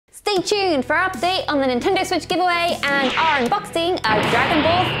Stay tuned for our update on the Nintendo Switch giveaway and our unboxing of Dragon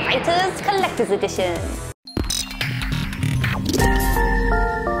Ball Fighterz Collector's Edition.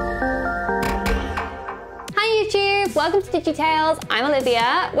 Hi YouTube, welcome to DigiTales. I'm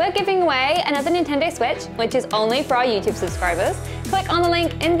Olivia. We're giving away another Nintendo Switch, which is only for our YouTube subscribers. Click on the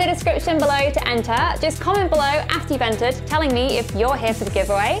link in the description below to enter. Just comment below after you've entered, telling me if you're here for the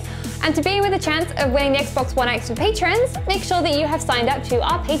giveaway. And to be with a chance of winning the Xbox One X for patrons, make sure that you have signed up to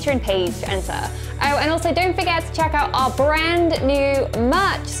our Patreon page to enter. Oh, and also don't forget to check out our brand new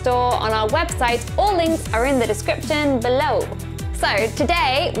merch store on our website. All links are in the description below. So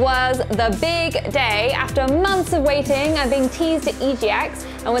today was the big day. After months of waiting and being teased at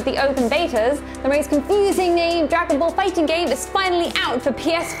EGX, and with the open betas, the most confusing named Dragon Ball fighting game is finally out for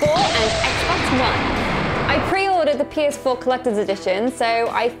PS4 and Xbox One. I pre-ordered the PS4 Collector's Edition, so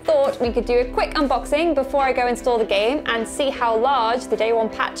I thought we could do a quick unboxing before I go install the game and see how large the day one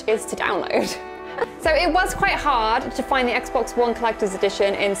patch is to download. So it was quite hard to find the Xbox One Collector's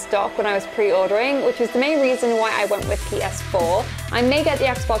Edition in stock when I was pre-ordering, which was the main reason why I went with PS4. I may get the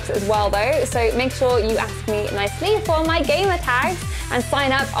Xbox as well though, so make sure you ask me nicely for my gamer tags and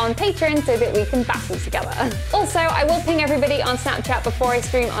sign up on Patreon so that we can battle together. Also, I will ping everybody on Snapchat before I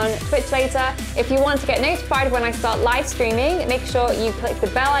stream on Twitch later. If you want to get notified when I start live streaming, make sure you click the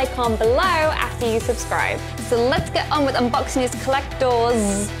bell icon below after you subscribe. So let's get on with unboxing this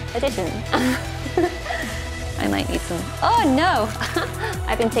Collector's Edition. I might need some. Oh no!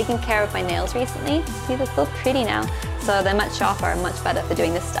 I've been taking care of my nails recently. See, they're so pretty now. So they're much sharper and much better for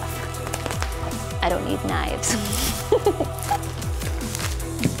doing this stuff. I don't need knives.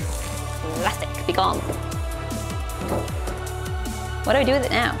 Plastic, be gone. What do I do with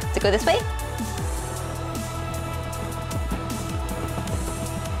it now? Does it go this way?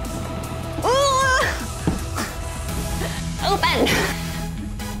 Open!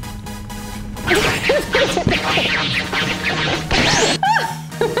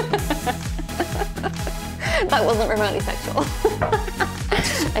 That wasn't remotely sexual.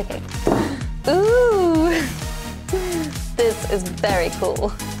 Okay. Ooh! This is very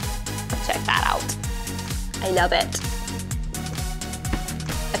cool. Check that out. I love it.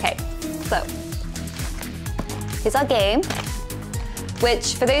 Okay, so here's our game,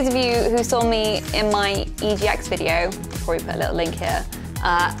 which for those of you who saw me in my EGX video, I'll probably put a little link here,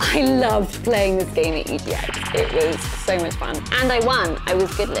 I loved playing this game at EGX. It was so much fun. And I won. I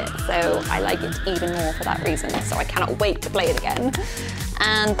was good lit, so I like it even more for that reason. So I cannot wait to play it again.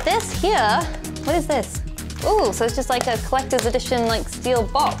 And this here, what is this? Ooh, so it's just like a collector's edition like steel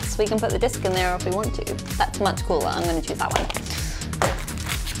box. We can put the disc in there if we want to. That's much cooler. I'm gonna choose that one.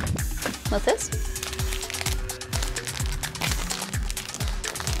 What's this?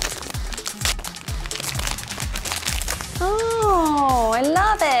 Oh, I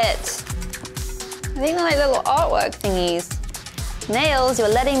love it. I think they're like little artwork thingies. Nails, you're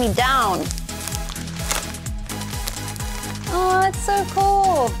letting me down. Oh, that's so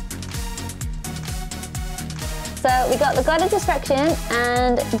cool. So we got the God of Destruction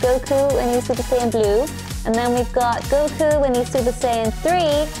and Goku when he's Super Saiyan Blue. And then we've got Goku when he's Super Saiyan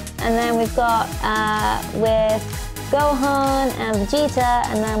 3. And then we've got with Gohan and Vegeta.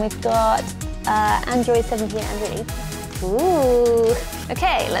 And then we've got Android 17 and Android 18. Ooh.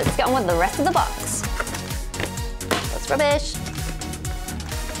 Okay, let's get on with the rest of the box. That's rubbish.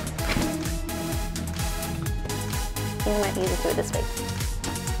 I think it might be easier to do it this way.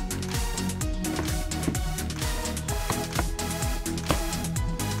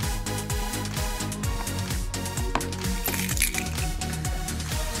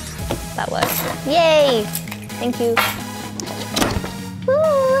 That works. Yay! Thank you.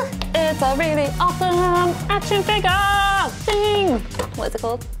 Woo! It's a really awesome action figure thing. What is it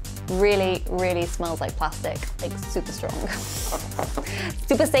called? Really, really smells like plastic, like super strong.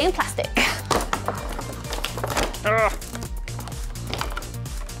 Super Saiyan plastic. Ugh.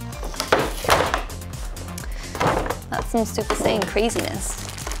 That's some Super Saiyan craziness.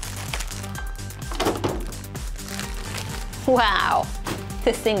 Wow,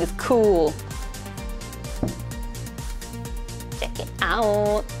 this thing is cool. Check it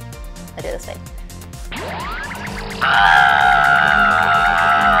out. I do it this way.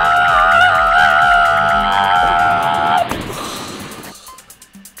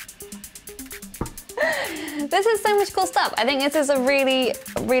 This is so much cool stuff. I think this is a really,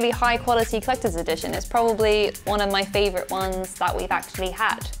 really high quality collector's edition. It's probably one of my favorite ones that we've actually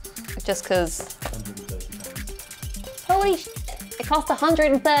had. Just because, holy sh, it cost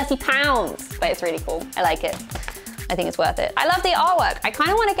 £130, but it's really cool. I like it. I think it's worth it. I love the artwork. I kind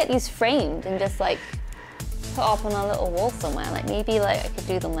of want to get these framed and just like put up on a little wall somewhere. Like maybe like I could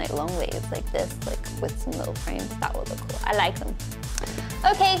do them like long leaves like this, like with some little frames. That would look cool. I like them.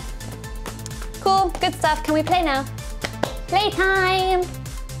 Okay, cool, good stuff. Can we play now? Playtime!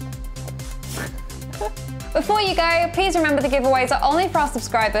 Before you go, please remember the giveaways are only for our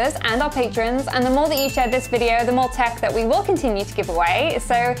subscribers and our patrons, and the more that you share this video, the more tech that we will continue to give away.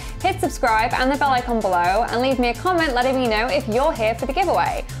 So hit subscribe and the bell icon below and leave me a comment letting me know if you're here for the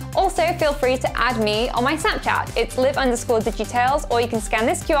giveaway. Also, feel free to add me on my Snapchat. It's live_digitales, or you can scan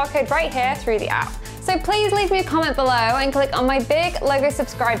this QR code right here through the app. So please leave me a comment below and click on my big logo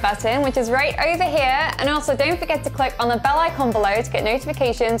subscribe button, which is right over here. And also don't forget to click on the bell icon below to get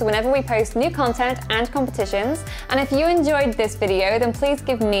notifications whenever we post new content and competitions. And if you enjoyed this video, then please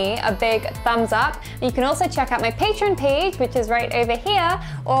give me a big thumbs up. You can also check out my Patreon page, which is right over here,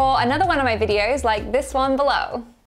 or another one of my videos like this one below.